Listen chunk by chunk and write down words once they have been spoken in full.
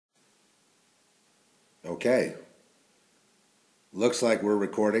Okay. Looks like we're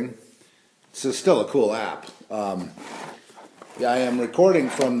recording. This is still a cool app. I am recording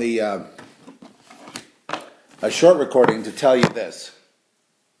from the a short recording to tell you this.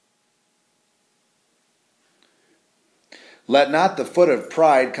 Let not the foot of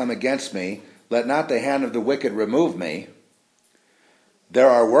pride come against me. Let not the hand of the wicked remove me.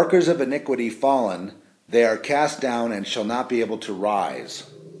 There are workers of iniquity fallen. They are cast down and shall not be able to rise.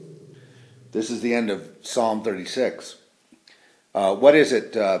 This is the end of Psalm 36. What is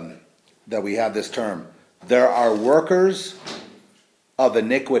it that we have this term? There are workers of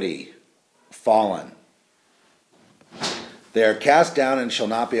iniquity fallen. They are cast down and shall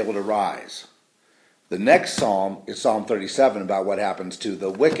not be able to rise. The next psalm is Psalm 37 about what happens to the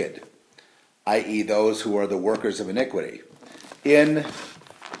wicked, i.e. those who are the workers of iniquity. If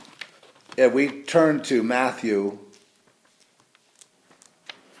we turn to Matthew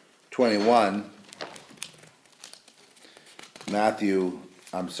 21, 7,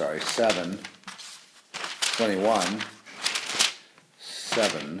 21,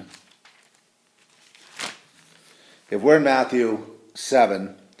 7. If we're in Matthew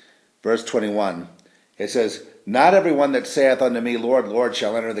 7, verse 21, it says, Not everyone that saith unto me, Lord, Lord,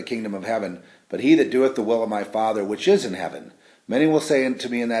 shall enter the kingdom of heaven, but he that doeth the will of my Father which is in heaven. Many will say unto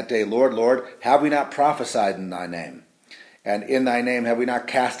me in that day, Lord, Lord, have we not prophesied in thy name? And in thy name have we not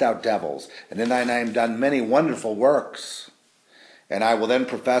cast out devils? And in thy name done many wonderful works? And I will then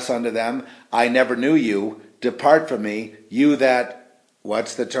profess unto them, I never knew you. Depart from me, you that,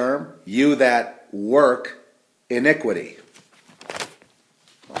 what's the term? You that work iniquity.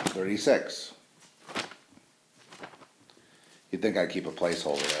 36. You'd think I'd keep a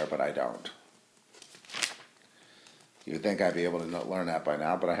placeholder there, but I don't. You'd think I'd be able to learn that by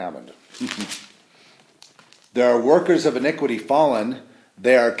now, but I haven't. There are workers of iniquity fallen.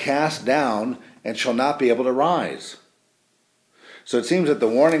 They are cast down and shall not be able to rise. So it seems that the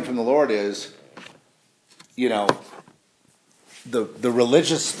warning from the Lord is, the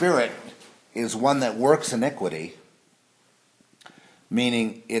religious spirit is one that works iniquity,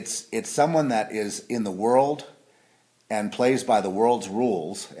 meaning it's someone that is in the world and plays by the world's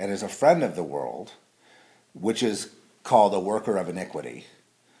rules and is a friend of the world, which is called a worker of iniquity,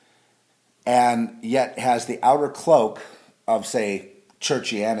 and yet has the outer cloak of, say,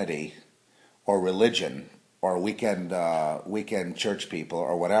 churchianity or religion or weekend church people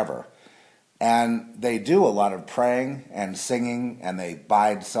or whatever. And they do a lot of praying and singing, and they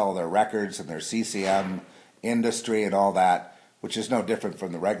buy and sell their records and their CCM industry and all that, which is no different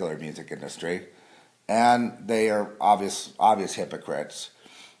from the regular music industry. And they are obvious hypocrites.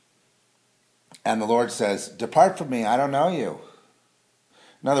 And the Lord says, Depart from me, I don't know you.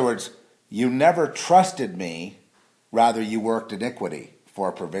 In other words, you never trusted me, rather you worked iniquity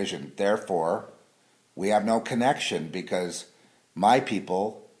for provision. Therefore, we have no connection because my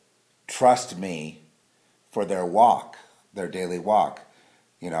people trust me for their walk, their daily walk.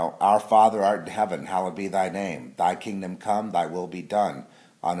 Our Father art in heaven, hallowed be thy name. Thy kingdom come, thy will be done,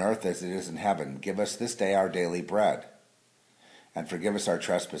 on earth as it is in heaven. Give us this day our daily bread. And forgive us our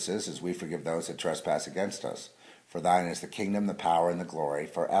trespasses as we forgive those that trespass against us. For thine is the kingdom, the power, and the glory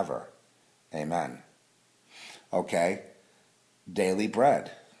forever. Amen. Okay, daily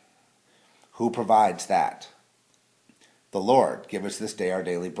bread. Who provides that? The Lord. Give us this day our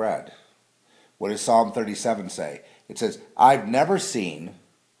daily bread. What does Psalm 37 say? It says, I've never seen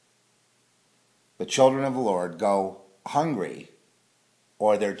the children of the Lord go hungry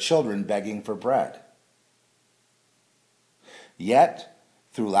or their children begging for bread. Yet,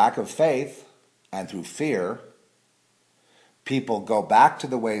 through lack of faith and through fear, people go back to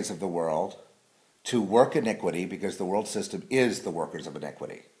the ways of the world to work iniquity because the world system is the workers of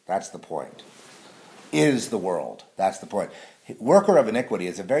iniquity. That's the point. Is the world. That's the point. Worker of iniquity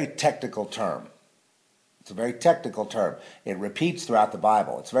is a very technical term. It's a very technical term. It repeats throughout the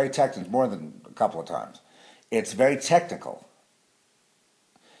Bible. It's very technical, more than a couple of times. It's very technical.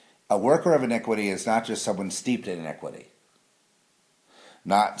 A worker of iniquity is not just someone steeped in iniquity.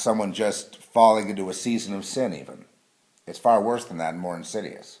 Not someone just falling into a season of sin even. It's far worse than that and more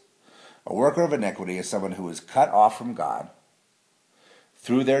insidious. A worker of iniquity is someone who is cut off from God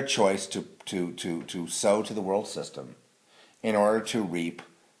through their choice to sow to the world system in order to reap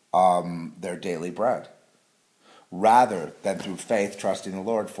their daily bread, rather than through faith trusting the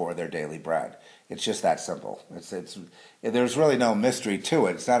Lord for their daily bread. It's just that simple. There's really no mystery to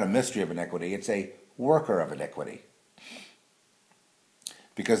it. It's not a mystery of iniquity. It's a worker of iniquity.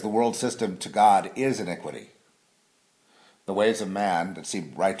 Because the world system to God is iniquity. The ways of man that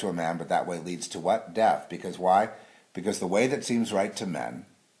seem right to a man, but that way leads to what? Death. Because why? Because the way that seems right to man,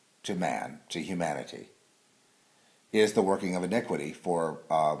 to humanity, is the working of iniquity for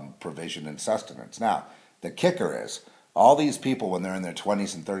provision and sustenance. Now, the kicker is, all these people, when they're in their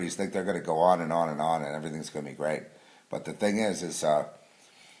 20s and 30s, think they're going to go on and on and on, and everything's going to be great. But the thing is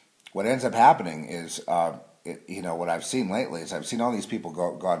what ends up happening is, what I've seen lately is I've seen all these people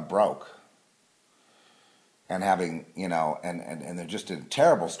gone broke, and having, and they're just in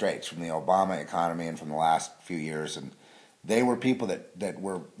terrible straits from the Obama economy and from the last few years. And they were people that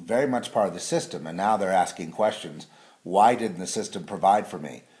were very much part of the system, and now they're asking questions. Why didn't the system provide for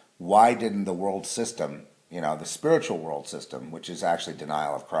me? Why didn't the world system, the spiritual world system, which is actually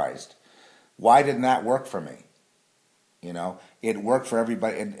denial of Christ, why didn't that work for me? It worked for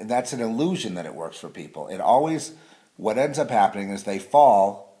everybody, and that's an illusion that it works for people. What ends up happening is they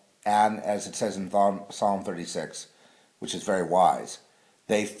fall, and as it says in Psalm 36, which is very wise,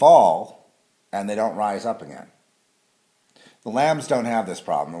 they fall and they don't rise up again. The lambs don't have this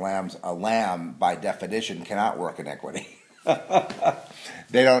problem. A lamb, by definition, cannot work iniquity.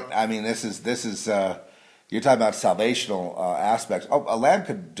 They don't. I mean, this is. You're talking about salvational aspects. Oh, a lamb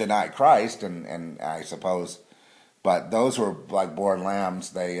could deny Christ, and I suppose, but those who are like born lambs,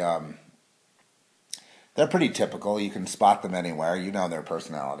 they're pretty typical. You can spot them anywhere. You know their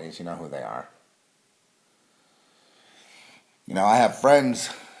personalities. You know who they are. I have friends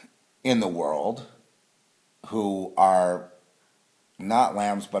in the world who are not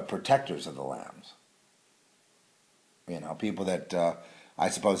lambs, but protectors of the lambs. People that, I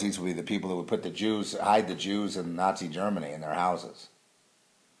suppose these would be the people that would hide the Jews in Nazi Germany in their houses.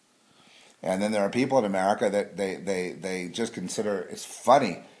 And then there are people in America that they just consider, it's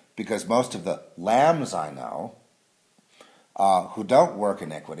funny, because most of the lambs I know, who don't work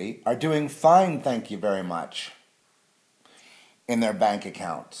iniquity, are doing fine, thank you very much, in their bank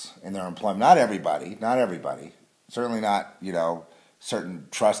accounts, in their employment. Not everybody. Certainly not, certain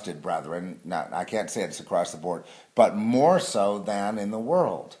trusted brethren. I can't say it's across the board, but more so than in the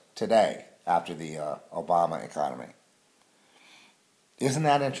world today after the Obama economy. Isn't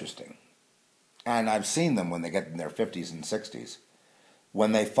that interesting? And I've seen them when they get in their 50s and 60s.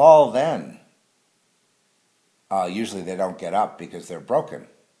 When they fall then, usually they don't get up because they're broken.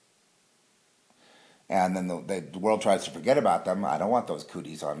 And then the world tries to forget about them. I don't want those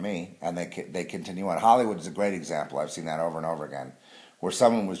cooties on me. And they continue on. Hollywood is a great example. I've seen that over and over again, where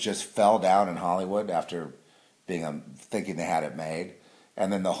someone just fell down in Hollywood after thinking they had it made.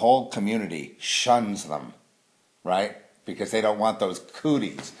 And then the whole community shuns them, right? Because they don't want those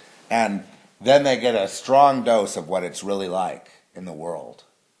cooties. And then they get a strong dose of what it's really like in the world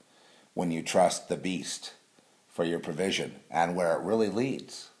when you trust the beast for your provision and where it really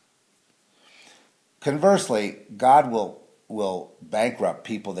leads. Conversely, God will bankrupt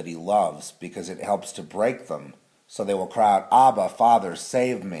people that he loves because it helps to break them, so they will cry out, Abba, Father,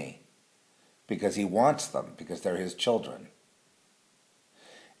 save me, because he wants them, because they're his children.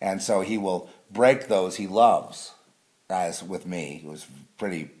 And so he will break those he loves, as with me. It was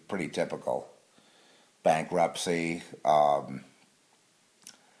pretty typical. Bankruptcy,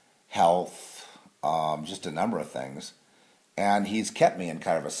 health, just a number of things. And he's kept me in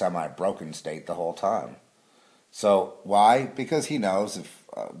kind of a semi-broken state the whole time. So why? Because he knows if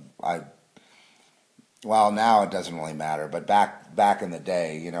well, now it doesn't really matter, but back in the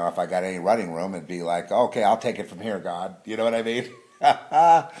day, if I got any running room, it'd be like, okay, I'll take it from here, God. You know what I mean?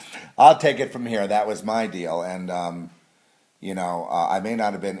 I'll take it from here. That was my deal. And, I may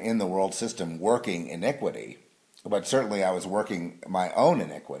not have been in the world system working iniquity, but certainly I was working my own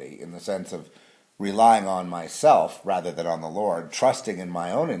iniquity in the sense of relying on myself rather than on the Lord, trusting in my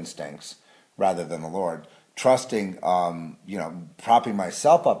own instincts rather than the Lord, trusting, propping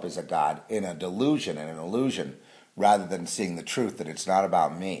myself up as a God in a delusion and an illusion rather than seeing the truth that it's not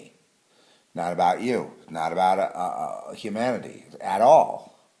about me, not about you, not about humanity at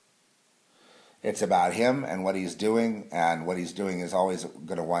all. It's about him and what he's doing, and what he's doing is always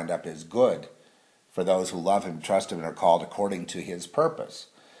going to wind up as good for those who love him, trust him, and are called according to his purpose.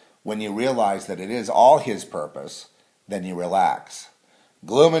 When you realize that it is all his purpose, then you relax.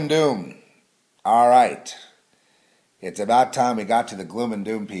 Gloom and doom. All right. It's about time we got to the gloom and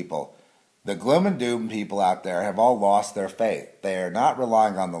doom people. The gloom and doom people out there have all lost their faith. They are not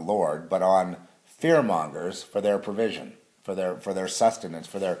relying on the Lord, but on fearmongers for their provision, for their sustenance,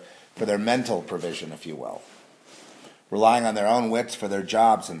 for their mental provision, if you will. Relying on their own wits for their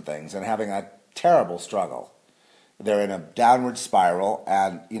jobs and things, and having a terrible struggle. They're in a downward spiral,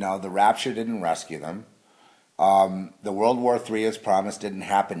 and, the rapture didn't rescue them. The World War III, as promised, didn't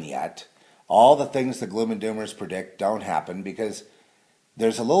happen yet. All the things the gloom and doomers predict don't happen because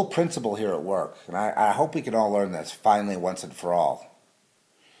there's a little principle here at work, and I hope we can all learn this finally once and for all.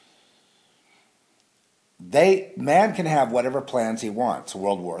 Man can have whatever plans he wants.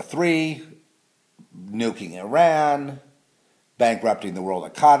 World War III, nuking Iran, bankrupting the world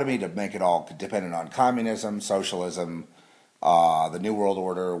economy to make it all dependent on communism, socialism, the New World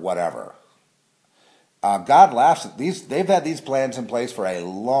Order, whatever. God laughs at these. They've had these plans in place for a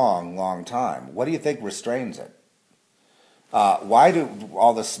long, long time. What do you think restrains it? Why do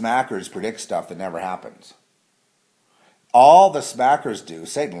all the smackers predict stuff that never happens? All the smackers do,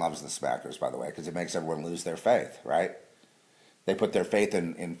 Satan loves the smackers, by the way, because it makes everyone lose their faith, right? They put their faith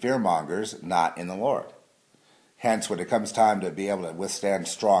in fearmongers, not in the Lord. Hence, when it comes time to be able to withstand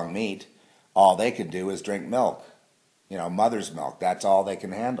strong meat, all they can do is drink milk. Mother's milk. That's all they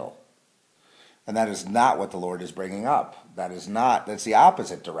can handle. And that is not what the Lord is bringing up. That's the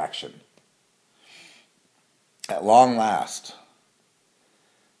opposite direction. At long last,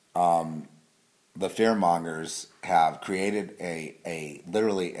 the fearmongers have created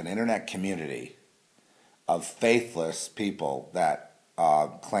literally an internet community of faithless people that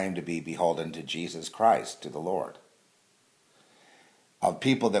claim to be beholden to Jesus Christ, to the Lord. Of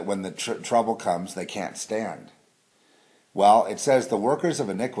people that when the trouble comes, they can't stand. Well, it says the workers of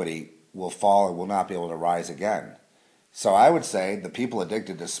iniquity will fall and will not be able to rise again. So I would say the people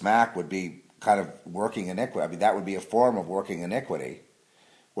addicted to smack would be kind of working iniquity. I mean, that would be a form of working iniquity,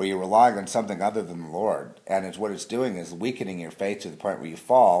 where you're relying on something other than the Lord. And what it's doing is weakening your faith to the point where you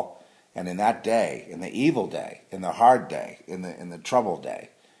fall, and in that day, in the evil day, in the hard day, in the troubled day,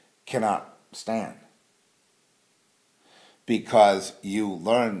 cannot stand. Because you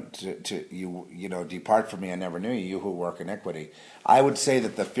learn to depart from me, I never knew you, you who work iniquity. I would say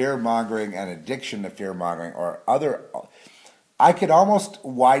that the fear-mongering and addiction to fear-mongering or other... I could almost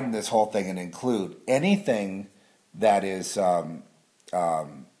widen this whole thing and include anything that is... well,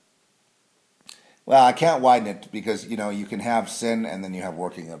 I can't widen it because, you can have sin and then you have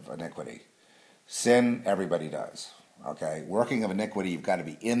working of iniquity. Sin, everybody does. Okay? Working of iniquity, you've got to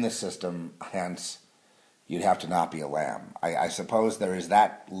be in the system, hence... you'd have to not be a lamb. I suppose there is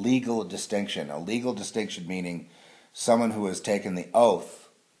that legal distinction. A legal distinction meaning someone who has taken the oath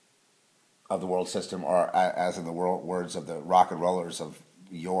of the world system, or as in the words of the rock and rollers of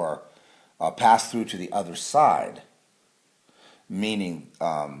yore, pass through to the other side, meaning,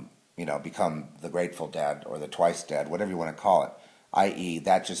 become the Grateful Dead or the Twice Dead, whatever you want to call it, i.e.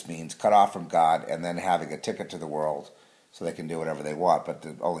 that just means cut off from God and then having a ticket to the world so they can do whatever they want. But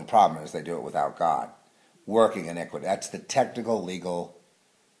the only problem is they do it without God. Working iniquity. That's the technical legal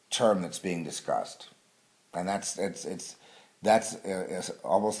term that's being discussed, and that's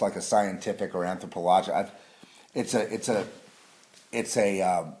almost like a scientific or anthropological. It's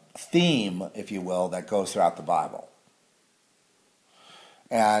a theme, if you will, that goes throughout the Bible.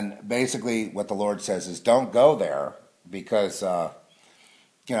 And basically, what the Lord says is, don't go there because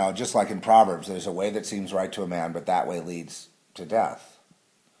just like in Proverbs, there's a way that seems right to a man, but that way leads to death.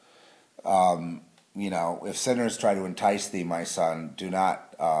 If sinners try to entice thee, my son, do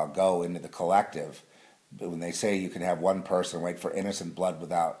not go into the collective. When they say you can have one person, wait for innocent blood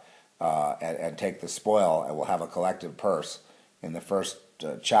without, and take the spoil, and we'll have a collective purse in the first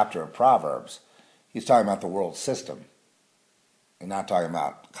chapter of Proverbs, he's talking about the world system. He's not talking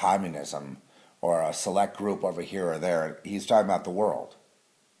about communism or a select group over here or there. He's talking about the world.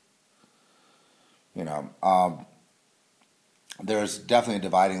 There's definitely a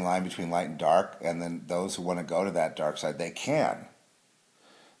dividing line between light and dark, and then those who want to go to that dark side, they can.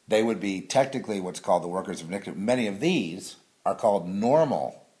 They would be technically what's called the workers of iniquity. Many of these are called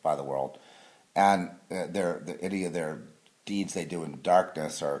normal by the world, and any of their deeds they do in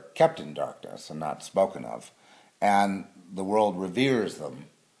darkness are kept in darkness and not spoken of. And the world reveres them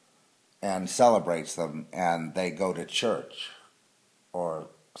and celebrates them, and they go to church or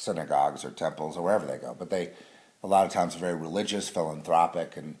synagogues or temples or wherever they go. But they, a lot of times, are very religious,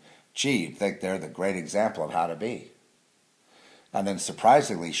 philanthropic, and you'd think they're the great example of how to be. And then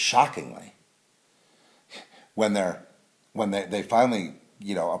surprisingly, shockingly, when they finally,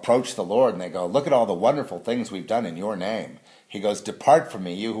 approach the Lord and they go, look at all the wonderful things we've done in your name. He goes, depart from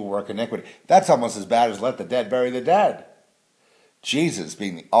me, you who work iniquity. That's almost as bad as let the dead bury the dead. Jesus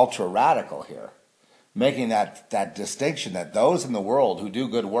being the ultra radical here, making that distinction that those in the world who do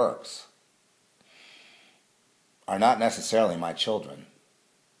good works are not necessarily my children.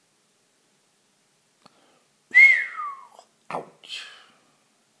 Ouch.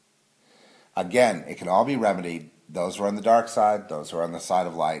 Again, it can all be remedied. Those who are on the dark side, those who are on the side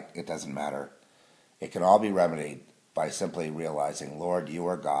of light, it doesn't matter. It can all be remedied by simply realizing, Lord, you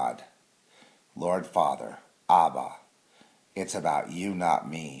are God. Lord Father, Abba. It's about you, not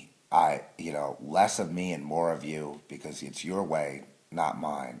me. Less of me and more of you, because it's your way, not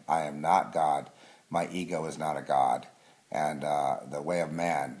mine. I am not God. my ego is not a god. And the way of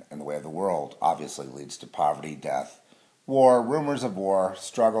man and the way of the world obviously leads to poverty, death, war, rumors of war,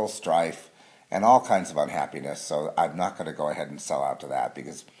 struggle, strife, and all kinds of unhappiness. So I'm not going to go ahead and sell out to that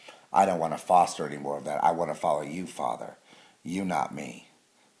because I don't want to foster any more of that. I want to follow you, Father. You, not me.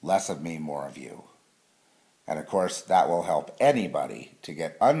 Less of me, more of you. And of course, that will help anybody to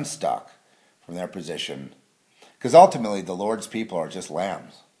get unstuck from their position. Because ultimately, the Lord's people are just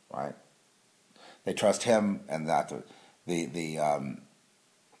lambs, right? They trust Him, and that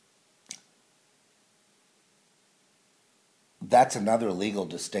that's another legal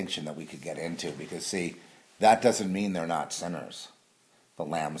distinction that we could get into. Because see, that doesn't mean they're not sinners. The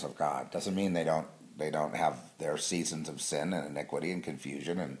lambs of God doesn't mean they don't have their seasons of sin and iniquity and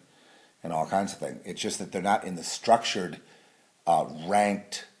confusion and all kinds of things. It's just that they're not in the structured,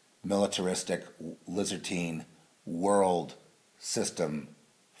 ranked, militaristic, lizardine world system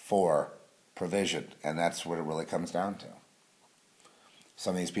for provision. And that's what it really comes down to.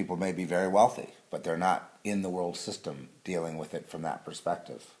 Some of these people may be very wealthy, but they're not in the world system dealing with it from that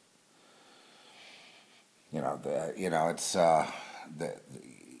perspective. It's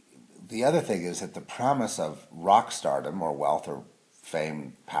the other thing is that the promise of rock stardom or wealth or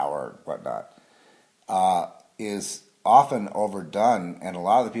fame, power, whatnot, is often overdone, and a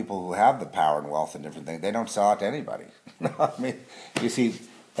lot of the people who have the power and wealth and different things, they don't sell out to anybody. I mean, you see,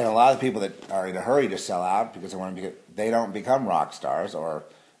 and a lot of the people that are in a hurry to sell out because they don't become rock stars or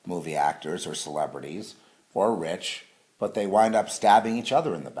movie actors or celebrities or rich, but they wind up stabbing each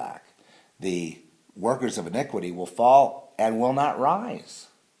other in the back. The workers of iniquity will fall and will not rise.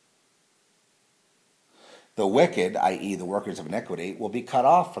 The wicked, i.e. the workers of iniquity, will be cut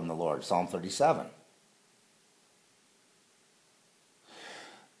off from the Lord, Psalm 37.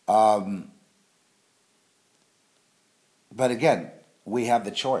 But again, we have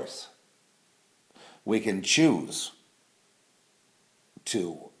the choice. We can choose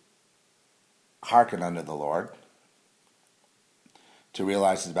to hearken unto the Lord, to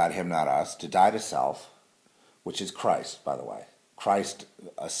realize it's about Him, not us, to die to self, which is Christ, by the way. Christ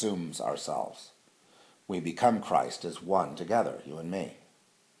assumes ourselves. We become Christ as one together, you and me.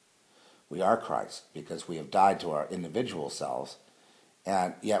 We are Christ because we have died to our individual selves,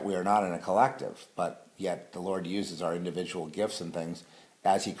 and yet we are not in a collective, but yet the Lord uses our individual gifts and things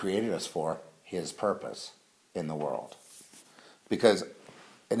as He created us for His purpose in the world. Because,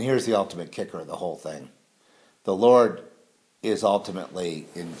 and here's the ultimate kicker of the whole thing, the Lord is ultimately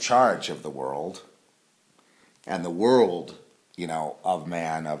in charge of the world, and the world, of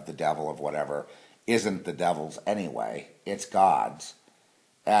man, of the devil, of whatever, isn't the devil's anyway, it's God's.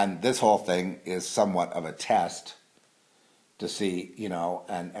 And this whole thing is somewhat of a test to see,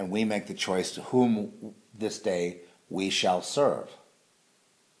 and we make the choice to whom this day we shall serve.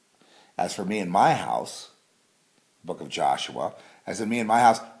 As for me and my house, book of Joshua, as in me and my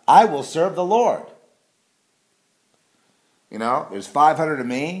house, I will serve the Lord. There's 500 of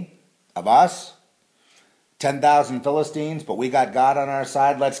me, of us, 10,000 Philistines, but we got God on our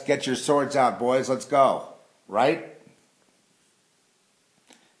side. Let's get your swords out, boys. Let's go. Right?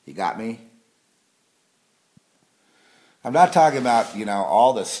 You got me? I'm not talking about,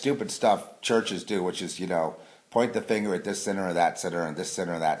 all the stupid stuff churches do, which is, point the finger at this sinner or that sinner and this sin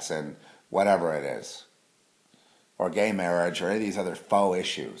or that sin, whatever it is. Or gay marriage or any of these other faux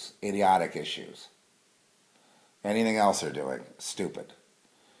issues, idiotic issues. Anything else they're doing, stupid.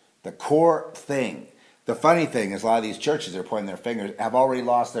 The core thing. The funny thing is a lot of these churches are pointing their fingers, have already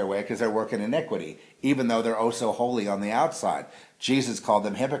lost their way because they're working iniquity, even though they're oh so holy on the outside. Jesus called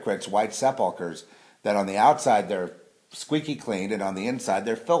them hypocrites, white sepulchres, that on the outside they're squeaky clean and on the inside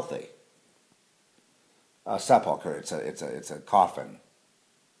they're filthy. A sepulcher, it's a coffin.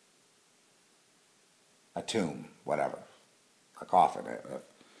 A tomb, whatever. A coffin.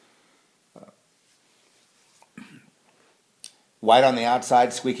 White on the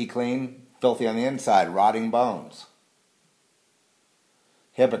outside, squeaky clean, filthy on the inside, rotting bones.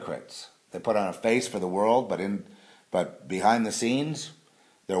 Hypocrites. They put on a face for the world, but behind the scenes,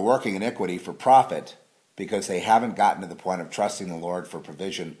 they're working iniquity for profit because they haven't gotten to the point of trusting the Lord for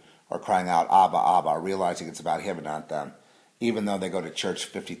provision or crying out, Abba, Abba, realizing it's about Him and not them, even though they go to church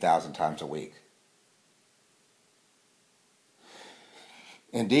 50,000 times a week.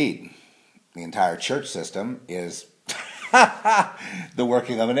 Indeed, the entire church system is the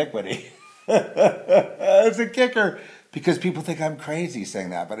working of iniquity. It's a kicker because people think I'm crazy saying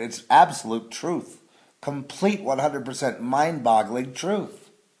that, but it's absolute truth. Complete 100% mind-boggling truth.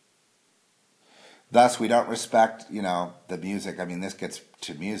 Thus, we don't respect, the music. I mean, this gets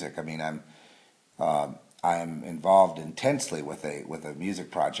to music. I mean, I am involved intensely with a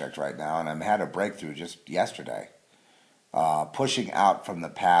music project right now, and I've had a breakthrough just yesterday, pushing out from the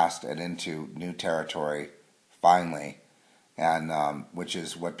past and into new territory, finally, and which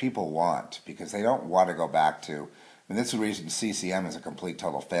is what people want, because they don't want to go back to. And this is the reason CCM is a complete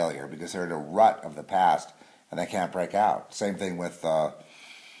total failure, because they're in a rut of the past and they can't break out. Same thing with a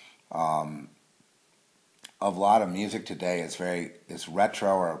lot of music today is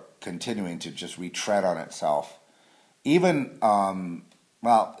retro or continuing to just retread on itself. Even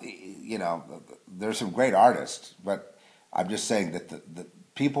there's some great artists, but I'm just saying that the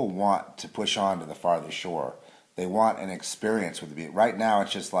people want to push on to the farther shore. They want an experience with the beat. Right now,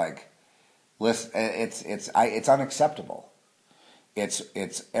 it's just like, listen, it's unacceptable. It's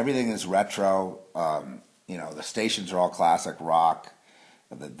everything is retro. The stations are all classic rock.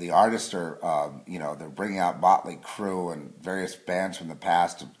 The artists are, they're bringing out Motley Crue and various bands from the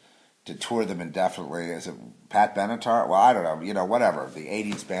past to tour them indefinitely. Is it Pat Benatar? Well, I don't know. Whatever. The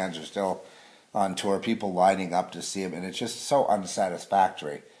 '80s bands are still on tour. People lining up to see them, and it's just so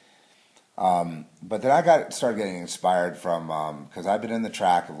unsatisfactory. But then started getting inspired from because I've been in the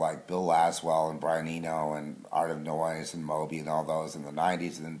track of like Bill Laswell and Brian Eno and Art of Noise and Moby and all those in the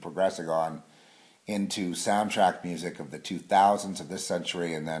 '90s, and then progressing on into soundtrack music of the 2000s of this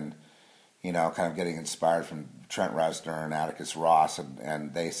century, and then kind of getting inspired from Trent Reznor and Atticus Ross,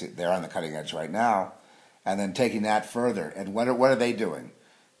 and they're on the cutting edge right now, and then taking that further. And what are they doing?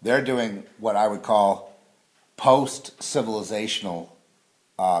 They're doing what I would call post-civilizational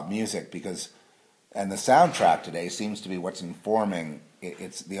music, and the soundtrack today seems to be what's informing.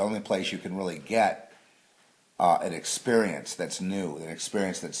 It's the only place you can really get an experience that's new, an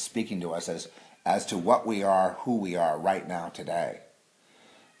experience that's speaking to us as to what we are, who we are right now today.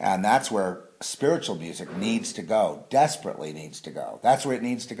 And that's where spiritual music needs to go, desperately needs to go. That's where it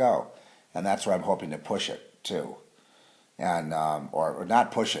needs to go. And that's where I'm hoping to push it to. And or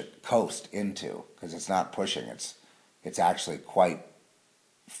not push it, coast into, because it's not pushing, it's actually quite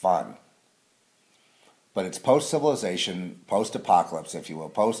fun. But it's post-civilization, post-apocalypse, if you will,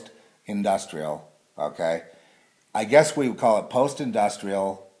 post-industrial, okay? I guess we would call it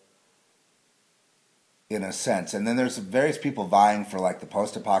post-industrial in a sense. And then there's various people vying for like the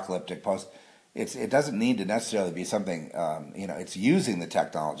post-apocalyptic, it doesn't need to necessarily be something, it's using the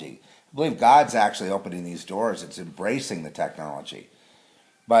technology. I believe God's actually opening these doors. It's embracing the technology.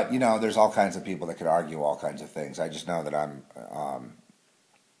 But, there's all kinds of people that could argue all kinds of things. I just know that I'm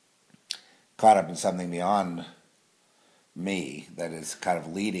caught up in something beyond me that is kind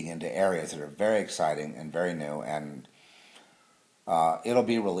of leading into areas that are very exciting and very new, and it'll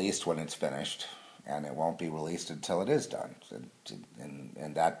be released when it's finished, and it won't be released until it is done.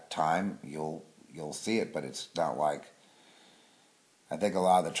 And that time you'll see it, but it's not like, I think a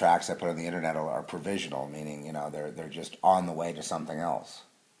lot of the tracks I put on the internet are provisional, meaning they're just on the way to something else.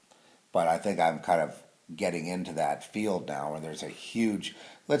 But I think I'm kind of getting into that field now, where there's a huge,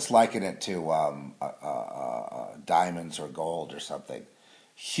 let's liken it to diamonds or gold or something,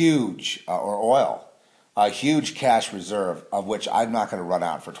 huge, or oil, a huge cash reserve of which I'm not going to run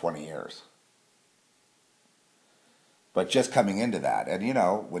out for 20 years. But just coming into that, and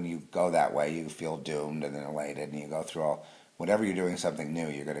when you go that way, you feel doomed and then elated, and you go through whenever you're doing something new,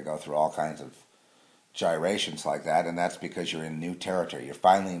 you're going to go through all kinds of gyrations like that, and that's because you're in new territory. You're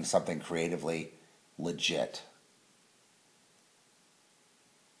finally in something creatively legit.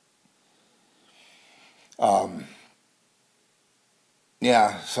 So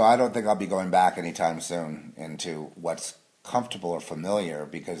I don't think I'll be going back anytime soon into what's comfortable or familiar,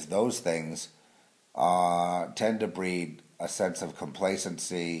 because those things tend to breed a sense of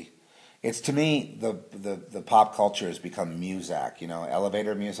complacency. It's, to me, the pop culture has become muzak,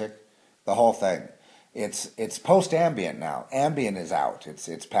 elevator music, the whole thing. It's post-ambient now. Ambient is out. It's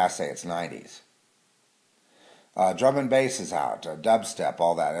passé. It's 90s. Drum and bass is out. Dubstep,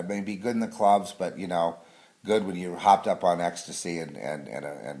 all that. It may be good in the clubs, but good when you hopped up on ecstasy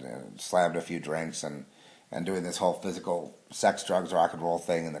and slammed a few drinks and doing this whole physical sex, drugs, rock and roll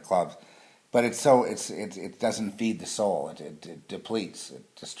thing in the clubs. But it doesn't feed the soul. It depletes.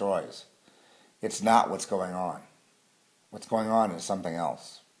 It destroys. It's not what's going on. What's going on is something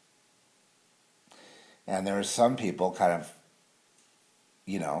else. And there are some people kind of,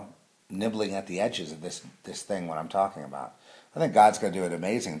 nibbling at the edges of this thing, what I'm talking about. I think God's going to do an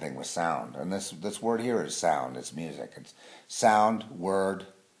amazing thing with sound. And this word here is sound. It's music. It's sound, word,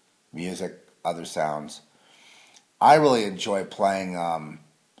 music, other sounds. I really enjoy playing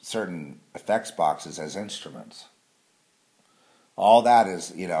certain effects boxes as instruments. All that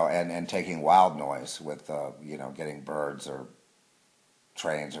is, and taking wild noise with, getting birds or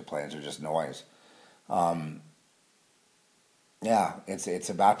trains or planes or just noise. Yeah, it's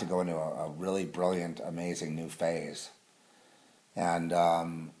about to go into a really brilliant, amazing new phase, and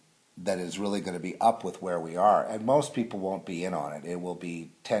that is really going to be up with where we are. And most people won't be in on it. It will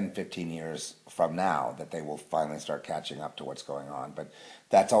be 10, 15 years from now that they will finally start catching up to what's going on. But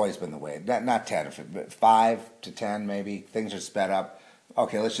that's always been the way. Not 10, but 5 to 10 maybe. Things are sped up.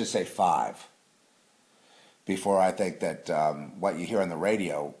 Okay, let's just say 5. Before I think that what you hear on the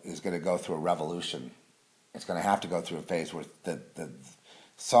radio is going to go through a revolution. It's going to have to go through a phase where the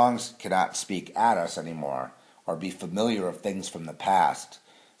songs cannot speak at us anymore or be familiar of things from the past.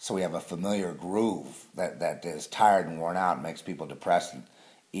 So we have a familiar groove that is tired and worn out and makes people depressed and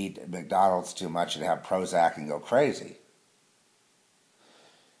eat McDonald's too much and have Prozac and go crazy.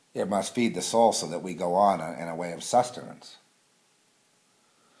 It must feed the soul so that we go on in a way of sustenance.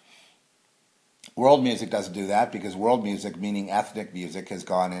 World music doesn't do that because world music, meaning ethnic music, has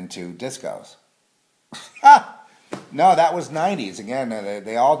gone into discos. No, that was 90s. Again,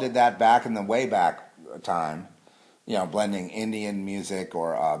 they all did that back in the way back time. You know, blending Indian music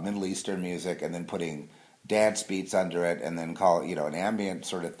or Middle Eastern music and then putting dance beats under it and then call it, you know, an ambient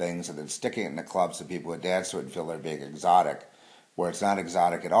sort of things and then sticking it in the club so people would dance to it and feel they're being exotic, where it's not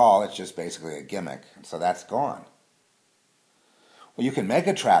exotic at all. It's just basically a gimmick. So that's gone. Well, you can make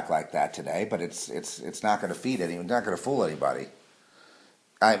a track like that today, but it's not going to feed anyone. It's not going to fool anybody.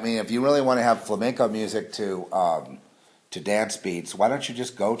 I mean, if you really want to have flamenco music to dance beats, why don't you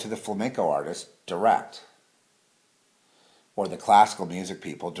just go to the flamenco artist direct, or the classical music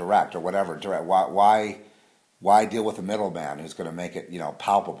people direct, or whatever direct? Why deal with a middleman who's going to make it, you know,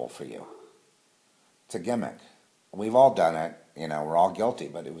 palpable for you? It's a gimmick. We've all done it. You know, we're all guilty,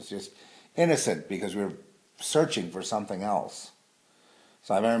 but it was just innocent because we were searching for something else.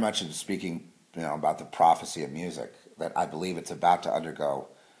 So I'm very much into speaking, you know, about the prophecy of music, that I believe it's about to undergo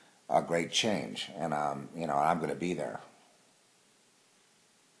a great change, and you know, I'm going to be there.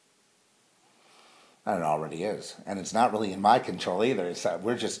 And it already is, and it's not really in my control either. It's,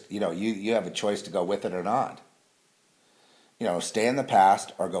 we're just, you know, you have a choice to go with it or not. You know, stay in the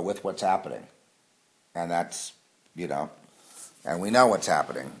past or go with what's happening, and that's, you know, and we know what's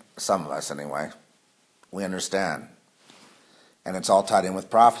happening. Some of us, anyway, we understand. And it's all tied in with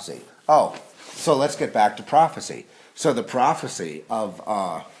prophecy. Oh, so let's get back to prophecy. So the prophecy of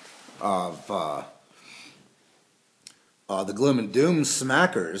the gloom and doom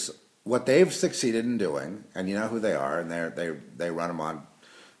smackers, what they've succeeded in doing, and you know who they are, and they run them on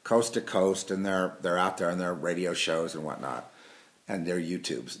coast to coast, and they're out there on their radio shows and whatnot, and their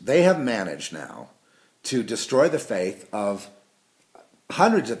YouTubes. They have managed now to destroy the faith of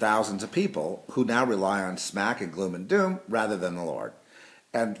hundreds of thousands of people who now rely on smack and gloom and doom rather than the Lord.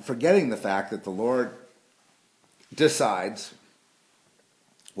 And forgetting the fact that the Lord decides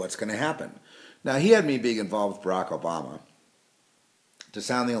what's going to happen. Now, he had me being involved with Barack Obama to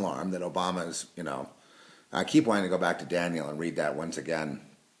sound the alarm that Obama is, you know, I keep wanting to go back to Daniel and read that once again,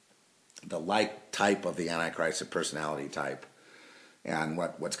 the like type of the Antichrist, the personality type, and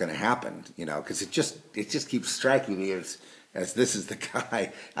what's going to happen, you know, because it just keeps striking me as this is the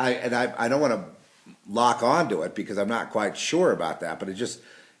guy. I don't want to lock onto it because I'm not quite sure about that, but it just,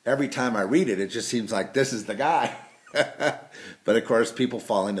 every time I read it, it just seems like this is the guy. But of course, people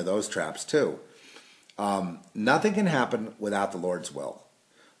fall into those traps too. Nothing can happen without the Lord's will.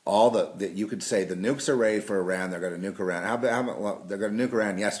 All that you could say, the nukes are ready for Iran, they're going to nuke Iran. They're going to nuke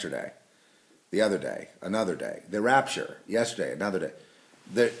Iran yesterday, the other day, another day. The rapture, yesterday, another day.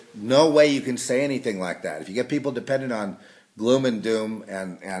 There's no way you can say anything like that. If you get people dependent on gloom and doom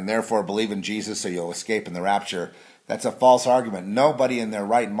and therefore believe in Jesus so you'll escape in the rapture, that's a false argument. Nobody in their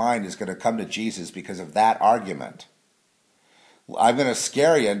right mind is going to come to Jesus because of that argument. I'm going to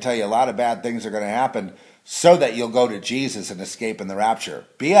scare you and tell you a lot of bad things are going to happen so that you'll go to Jesus and escape in the rapture.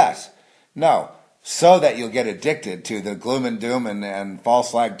 BS. No. So that you'll get addicted to the gloom and doom and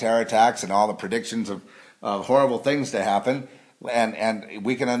false flag terror attacks and all the predictions of horrible things to happen. And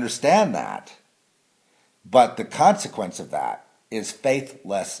we can understand that. But the consequence of that is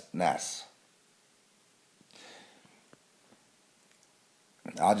faithlessness.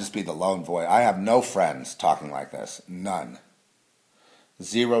 I'll just be the lone voice. I have no friends talking like this. None.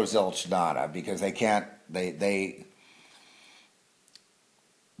 Zero, zilch, nada, because they can't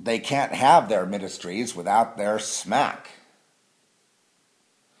have their ministries without their smack.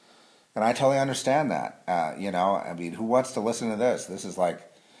 And I totally understand that. You know, I mean, who wants to listen to this? This is like,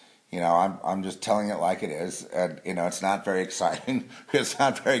 you know, I'm just telling it like it is. And, you know, it's not very exciting. It's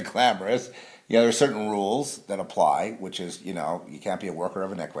not very glamorous. You know, there are certain rules that apply, which is, you know, you can't be a worker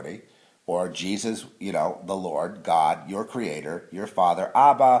of iniquity. Or Jesus, you know, the Lord, God, your creator, your father,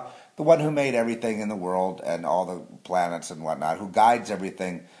 Abba, the one who made everything in the world and all the planets and whatnot, who guides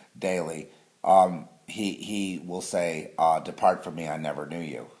everything daily, he will say, "Depart from me, I never knew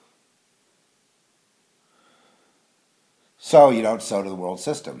you." So you don't sow to the world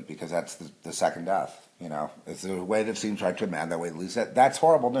system, because that's the second death. It's the way that seems right to a man, that way at least that's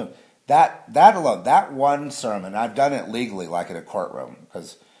horrible news. That alone, that one sermon, I've done it legally, like in a courtroom,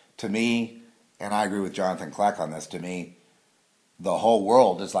 because to me, and I agree with Jonathan Kleck on this, to me, the whole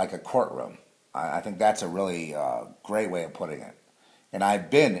world is like a courtroom. I think that's a really great way of putting it. And I've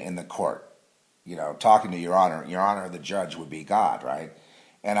been in the court, talking to Your Honor. Your Honor, the judge would be God, right?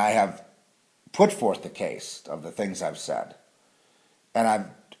 And I have put forth the case of the things I've said. And I've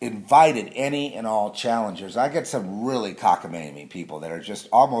invited any and all challengers. I get some really cockamamie people that are just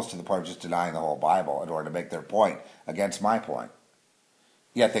almost to the point of just denying the whole Bible in order to make their point against my point.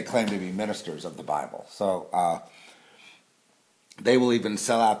 Yet they claim to be ministers of the Bible. So they will even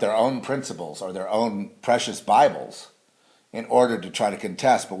sell out their own principles or their own precious Bibles in order to try to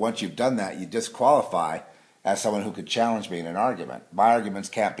contest. But once you've done that, you disqualify as someone who could challenge me in an argument. My arguments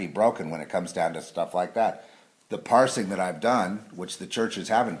can't be broken when it comes down to stuff like that. The parsing that I've done, which the churches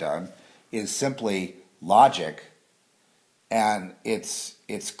haven't done, is simply logic, and it's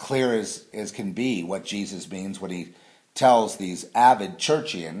clear as can be what Jesus means when he tells these avid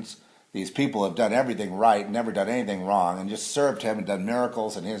churchians, these people who have done everything right, never done anything wrong, and just served him and done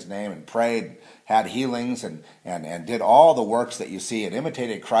miracles in his name and prayed, had healings, and did all the works that you see and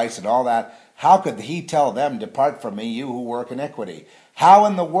imitated Christ and all that. How could he tell them, "Depart from me, you who work iniquity"? How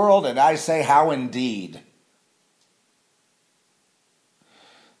in the world, and I say how indeed?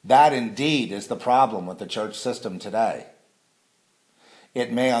 That indeed is the problem with the church system today.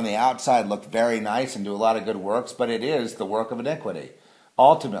 It may on the outside look very nice and do a lot of good works, but it is the work of iniquity.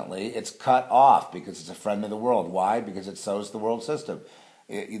 Ultimately, it's cut off because it's a friend of the world. Why? Because it sows the world system.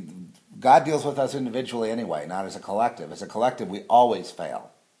 God deals with us individually anyway, not as a collective. As a collective, we always fail.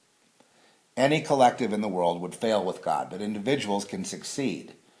 Any collective in the world would fail with God, but individuals can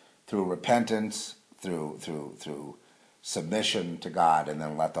succeed through repentance, through submission to God, and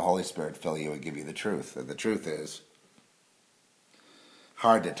then let the Holy Spirit fill you and give you the truth. And the truth is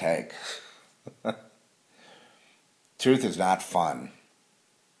hard to take. Truth is not fun.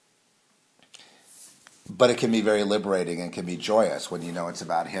 But it can be very liberating and can be joyous when you know it's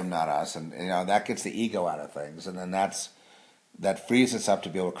about him, not us. And that gets the ego out of things. And then that frees us up to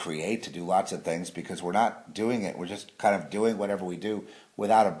be able to create, to do lots of things, because we're not doing it. We're just kind of doing whatever we do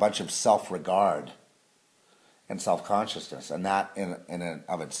without a bunch of self-regard and self-consciousness, and that in and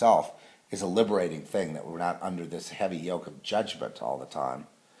of itself is a liberating thing, that we're not under this heavy yoke of judgment all the time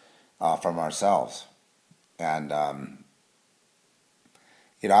from ourselves. And I've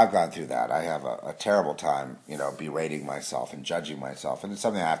gone through that. I have a terrible time, berating myself and judging myself, and it's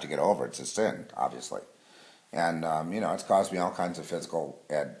something I have to get over. It's a sin, obviously, and it's caused me all kinds of physical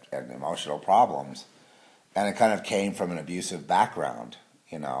and emotional problems, and it kind of came from an abusive background,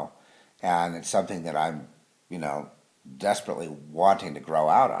 and it's something that I'm desperately wanting to grow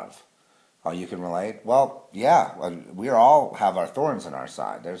out of. Oh, you can relate? Well, yeah, we all have our thorns in our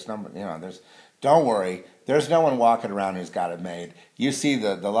side. Don't worry, there's no one walking around who's got it made. You see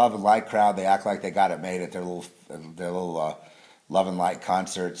the Love and Light crowd, they act like they got it made at their little Love and Light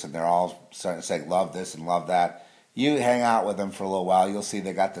concerts, and they're all starting to say, love this and love that. You hang out with them for a little while, you'll see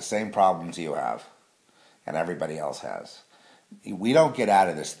they got the same problems you have, and everybody else has. We don't get out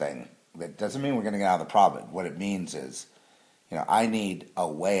of this thing. That doesn't mean we're going to get out of the problem. What it means is, I need a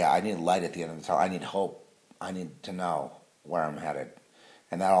way. I need light at the end of the tunnel. I need hope. I need to know where I'm headed.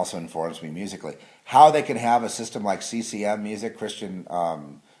 And that also informs me musically. How they can have a system like CCM music, Christian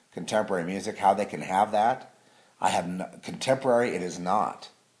contemporary music, how they can have that, contemporary, it is not.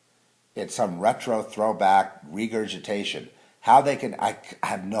 It's some retro throwback regurgitation. How they can, I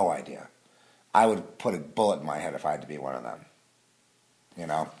have no idea. I would put a bullet in my head if I had to be one of them.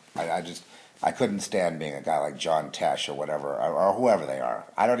 I couldn't stand being a guy like John Tesh or whatever, or whoever they are.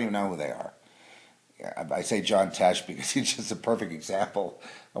 I don't even know who they are. I say John Tesh because he's just a perfect example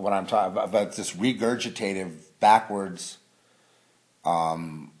of what I'm talking about this regurgitative, backwards,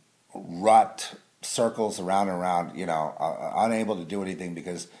 rut, circles around and around, unable to do anything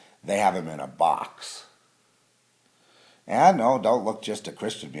because they have him in a box. And no, don't look just at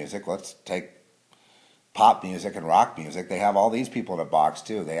Christian music. Let's take pop music and rock music. They have all these people in a box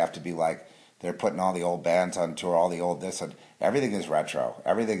too. They have to be like, they're putting all the old bands on tour, all the old this, and everything is retro.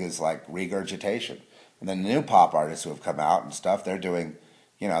 Everything is like regurgitation. And then the new pop artists who have come out and stuff, they're doing,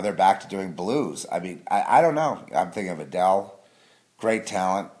 they're back to doing blues. I mean, I don't know. I'm thinking of Adele, great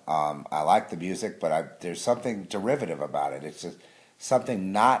talent. I like the music, but there's something derivative about it. It's just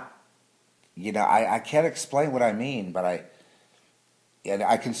something not I can't explain what I mean, but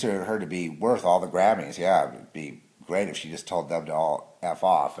I consider her to be worth all the Grammys. Yeah, it'd be great if she just told them to all F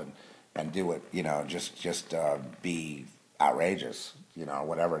off and do it, just be outrageous,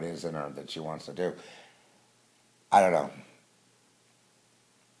 whatever it is in her that she wants to do. I don't know.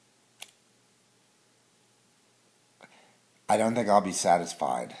 I don't think I'll be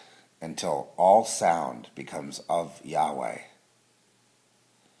satisfied until all sound becomes of Yahweh.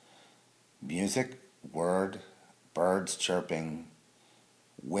 Music, word, birds chirping,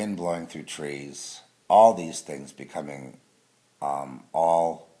 wind blowing through trees, all these things becoming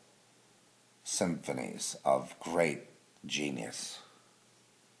all symphonies of great genius.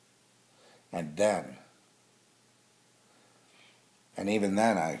 And even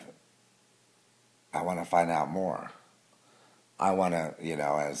then, I want to find out more. I want to,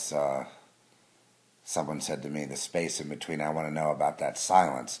 as someone said to me, the space in between, I want to know about that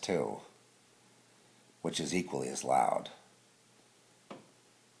silence too, which is equally as loud.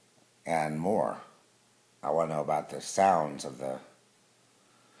 And more. I want to know about the sounds of the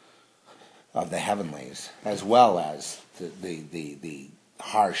heavenlies, as well as the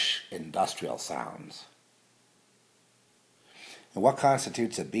harsh industrial sounds. And what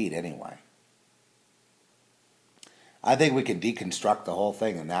constitutes a beat anyway? I think we can deconstruct the whole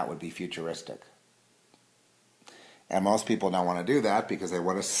thing, and that would be futuristic. And most people don't want to do that because they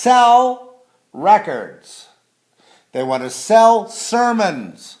want to sell records. They want to sell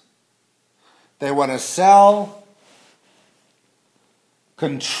sermons. They want to sell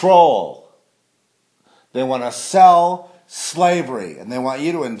control. They want to sell slavery. And they want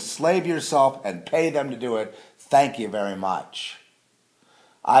you to enslave yourself and pay them to do it. Thank you very much.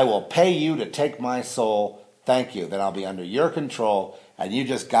 I will pay you to take my soul. Thank you. Then I'll be under your control, and you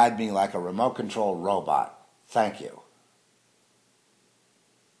just guide me like a remote control robot. Thank you.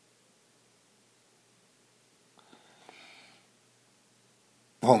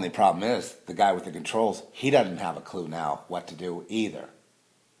 The only problem is, the guy with the controls, he doesn't have a clue now what to do either.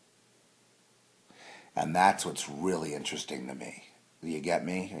 And that's what's really interesting to me. Do you get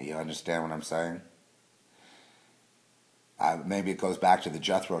me? You understand what I'm saying? Maybe it goes back to the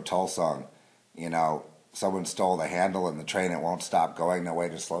Jethro Tull song, someone stole the handle in the train, it won't stop going, no way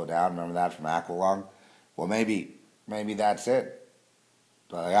to slow down. Remember that from Aqualung? Well, maybe that's it.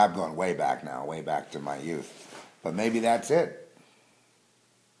 But I'm going way back now, way back to my youth. But maybe that's it.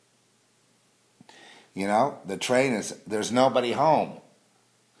 The train there's nobody home.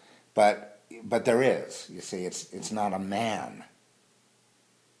 But there is. You see, it's not a man.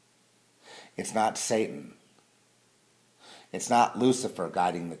 It's not Satan. It's not Lucifer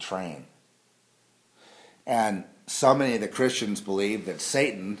guiding the train. And so many of the Christians believe that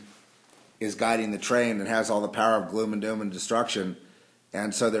Satan is guiding the train and has all the power of gloom and doom and destruction.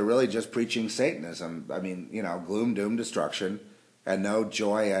 And so they're really just preaching Satanism. I mean, gloom, doom, destruction, and no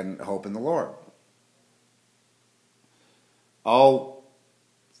joy and hope in the Lord. Oh,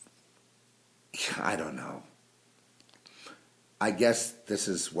 I don't know. I guess this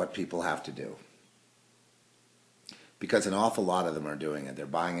is what people have to do. Because an awful lot of them are doing it. They're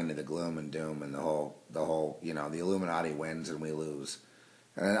buying into the gloom and doom and the whole, the Illuminati wins and we lose.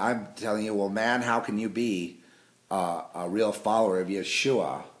 And I'm telling you, well, man, how can you be a real follower of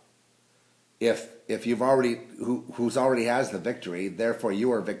Yeshua if you've already, who's already has the victory, therefore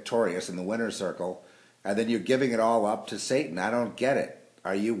you are victorious in the winner's circle, and then you're giving it all up to Satan? I don't get it.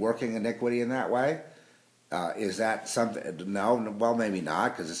 Are you working iniquity in that way? Is that something? No, well, maybe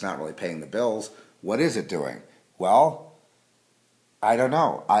not, because it's not really paying the bills. What is it doing? Well, I don't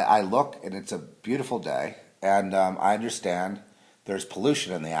know. I look, and it's a beautiful day, and I understand there's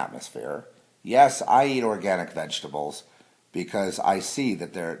pollution in the atmosphere. Yes, I eat organic vegetables because I see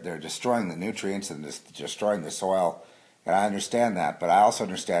that they're destroying the nutrients and destroying the soil, and I understand that. But I also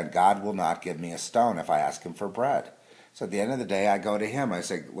understand God will not give me a stone if I ask Him for bread. So at the end of the day, I go to Him. I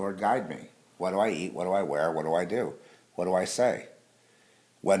say, Lord, guide me. What do I eat? What do I wear? What do I do? What do I say?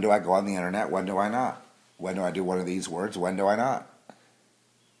 When do I go on the internet? When do I not? When do I do one of these words? When do I not?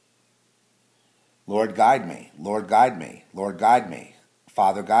 Lord, guide me. Lord, guide me. Lord, guide me.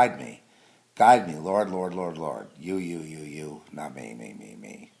 Father, guide me. Guide me, Lord, Lord, Lord, Lord. You, not me,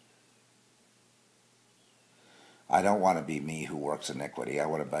 me. I don't want to be me who works iniquity. I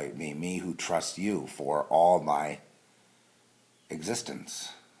want to be me who trusts you for all my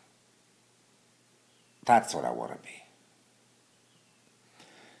existence. That's what I want to be.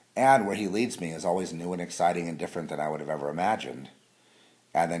 And where He leads me is always new and exciting and different than I would have ever imagined.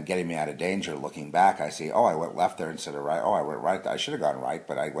 And then getting me out of danger, looking back, I see, oh, I went left there instead of right. Oh, I went right. I should have gone right,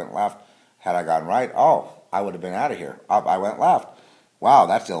 but I went left. Had I gone right, oh, I would have been out of here. Up, I went left. wow,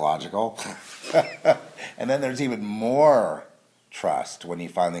 that's illogical. And then there's even more trust when you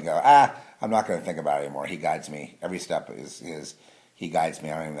finally go, I'm not going to think about it anymore. He guides me. Every step is his. He guides me.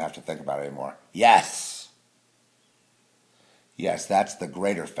 I don't even have to think about it anymore. Yes. Yes, that's the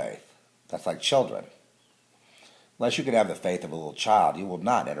greater faith. That's like children. Unless you could have the faith of a little child, you will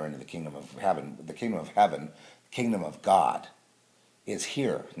not enter into the kingdom of heaven. The kingdom of heaven, the kingdom of God, is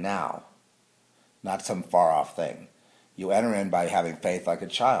here, now, not some far-off thing. You enter in by having faith like a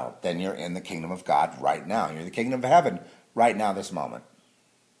child. Then you're in the kingdom of God right now. You're in the kingdom of heaven right now, this moment.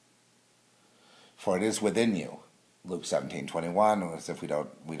 For it is within you. Luke 17:21, as if we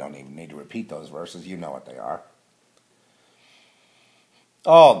don't even need to repeat those verses. You know what they are.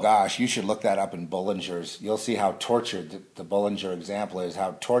 Oh gosh, you should look that up in Bullinger's. You'll see how tortured the Bullinger example is,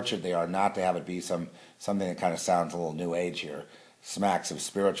 how tortured they are not to have it be something that kind of sounds a little new age here, smacks of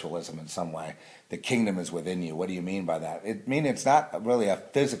spiritualism in some way. The kingdom is within you. What do you mean by that? It's not really a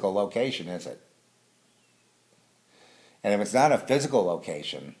physical location, is it? And if it's not a physical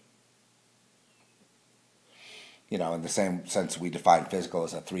location, in the same sense we define physical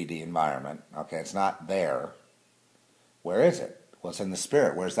as a 3D environment, okay, it's not there. Where is it? Well, it's in the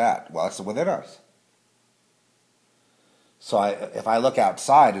spirit. Where's that? Well, it's within us. So if I look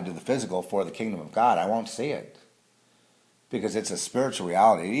outside into the physical for the kingdom of God, I won't see it. Because it's a spiritual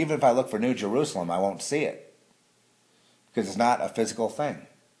reality. Even if I look for New Jerusalem, I won't see it. Because it's not a physical thing.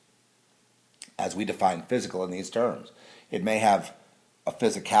 As we define physical in these terms. It may have a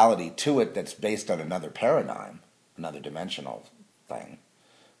physicality to it that's based on another paradigm, another dimensional thing.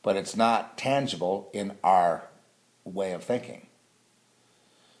 But it's not tangible in our way of thinking.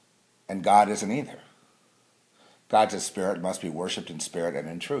 And God isn't either. God's a spirit, must be worshipped in spirit and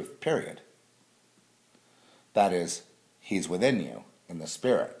in truth, period. That is, he's within you in the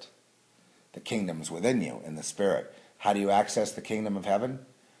spirit. The kingdom's within you in the spirit. How do you access the kingdom of heaven?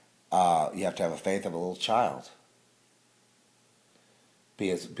 You have to have a faith of a little child.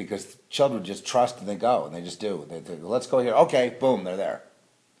 Because children just trust and they go, and they just do. They let's go here. Okay, boom, they're there.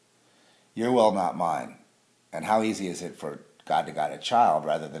 Your will, not mine. And how easy is it for God to guide a child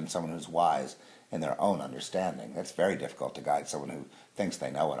rather than someone who's wise in their own understanding? It's very difficult to guide someone who thinks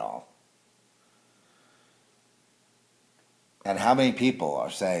they know it all. And how many people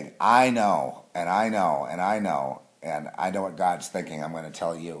are saying, I know, and I know, and I know, and I know what God's thinking, I'm going to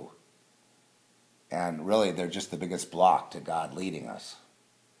tell you. And really, they're just the biggest block to God leading us.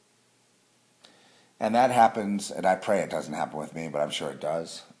 And that happens, and I pray it doesn't happen with me, but I'm sure it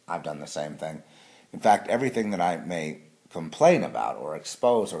does. I've done the same thing. In fact, everything that I may complain about or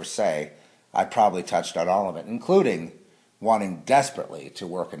expose or say, I probably touched on all of it, including wanting desperately to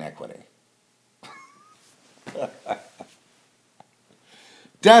work iniquity.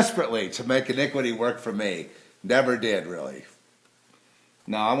 Desperately to make iniquity work for me. Never did, really.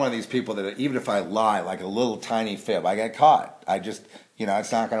 No, I'm one of these people that even if I lie like a little tiny fib, I get caught. I just,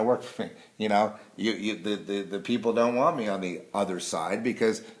 it's not going to work for me. The people don't want me on the other side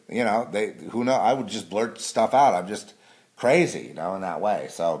because, who knows, I would just blurt stuff out. I'm just crazy, in that way.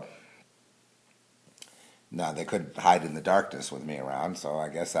 So, no, they couldn't hide in the darkness with me around, so I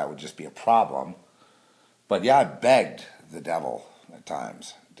guess that would just be a problem. But yeah, I begged the devil at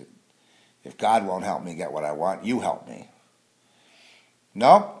times. If God won't help me get what I want, you help me.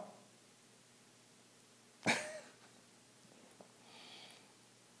 Nope.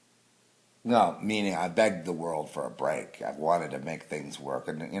 No, meaning I begged the world for a break. I've wanted to make things work,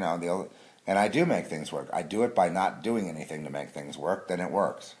 and and I do make things work. I do it by not doing anything to make things work, then it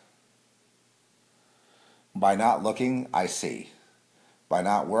works. By not looking, I see. By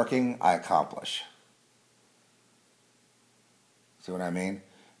not working, I accomplish. See what I mean?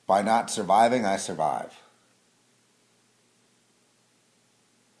 By not surviving, I survive.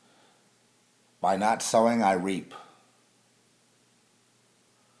 By not sowing, I reap.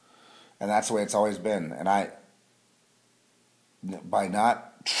 And that's the way it's always been. And by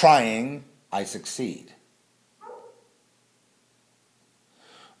not trying, I succeed.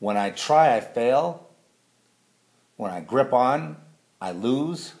 When I try, I fail. When I grip on, I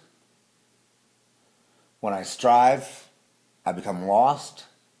lose. When I strive, I become lost.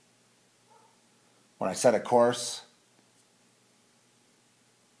 When I set a course,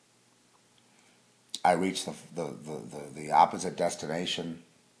 I reach the opposite destination.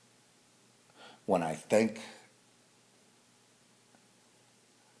 When I think,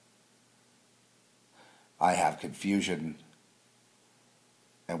 I have confusion.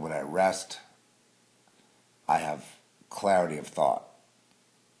 And when I rest, I have clarity of thought.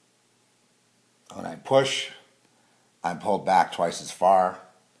 When I push, I'm pulled back twice as far.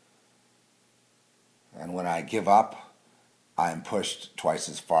 And when I give up, I'm pushed twice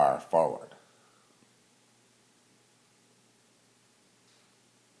as far forward.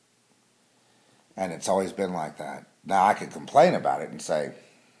 And it's always been like that. Now I could complain about it and say,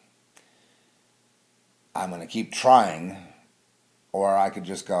 I'm going to keep trying, or I could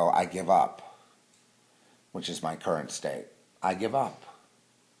just go, I give up, which is my current state. I give up.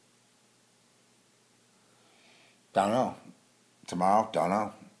 Don't know. Tomorrow, don't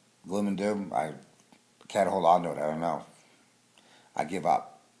know. Gloom and doom, I can't hold on to it. I don't know. I give up.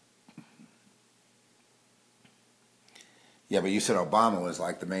 Yeah, but you said Obama was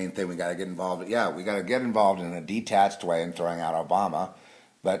like the main thing we got to get involved in. Yeah, we got to get involved in a detached way in throwing out Obama.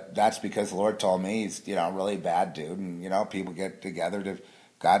 But that's because the Lord told me he's, a really bad dude. And, people get together to,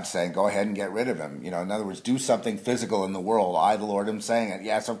 God's saying, go ahead and get rid of him. In other words, do something physical in the world. I, the Lord, am saying it.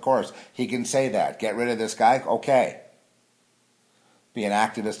 Yes, of course, he can say that. Get rid of this guy? Okay. Be an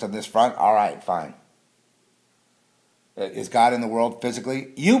activist on this front? All right, fine. Is God in the world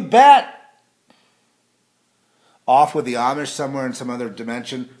physically? You bet! Off with the Amish somewhere in some other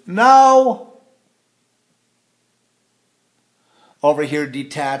dimension? No! Over here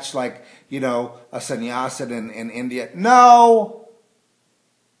detached like, a sannyasin in India? No!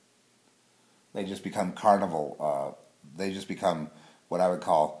 They just become carnival. They just become what I would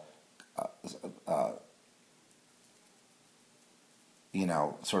call,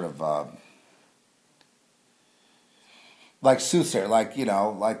 sort of like soothsayer,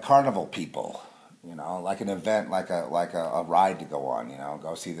 like carnival people. Like an event, like a ride to go on.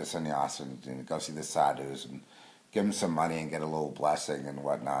 Go see the sannyasin and go see the sadhus and give them some money and get a little blessing and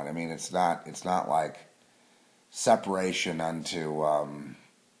whatnot. I mean, it's not like separation unto.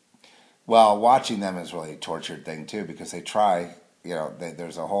 Well, watching them is really a tortured thing too, because they try.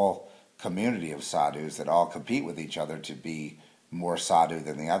 There's a whole community of sadhus that all compete with each other to be more sadhu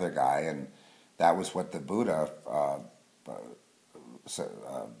than the other guy, and that was what the Buddha,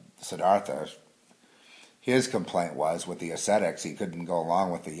 Siddhartha. His complaint was with the ascetics. He couldn't go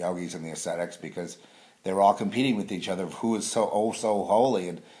along with the yogis and the ascetics because they were all competing with each other of who is so holy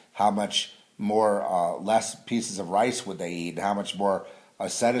and how much more less pieces of rice would they eat and how much more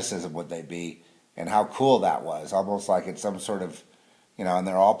asceticism would they be and how cool that was. Almost like it's some sort of, and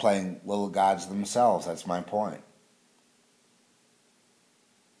they're all playing little gods themselves. That's my point.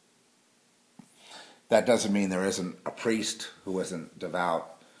 That doesn't mean there isn't a priest who isn't devout,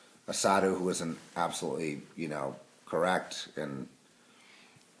 a sadhu who isn't absolutely, correct. And,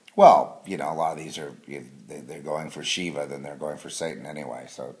 well, a lot of these are, they're going for Shiva, then they're going for Satan anyway,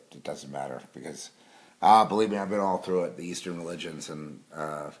 so it doesn't matter because, believe me, I've been all through it, the Eastern religions, and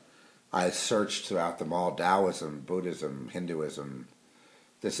I searched throughout them all, Taoism, Buddhism, Hinduism,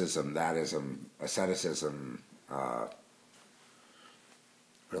 thisism, thatism, asceticism,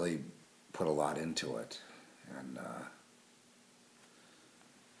 really put a lot into it.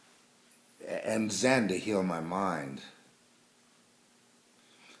 And Zen to heal my mind.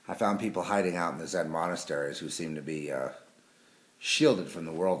 I found people hiding out in the Zen monasteries who seemed to be shielded from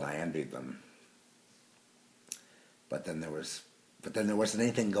the world, and I envied them. But then there wasn't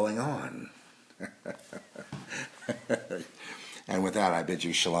anything going on. And with that, I bid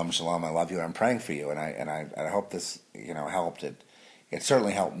you shalom, shalom. I love you. I'm praying for you, and I hope this helped. It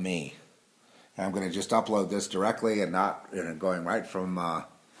certainly helped me. And I'm going to just upload this directly and not going right from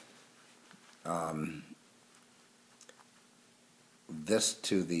this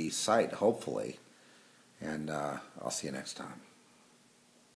to the site, hopefully. And I'll see you next time.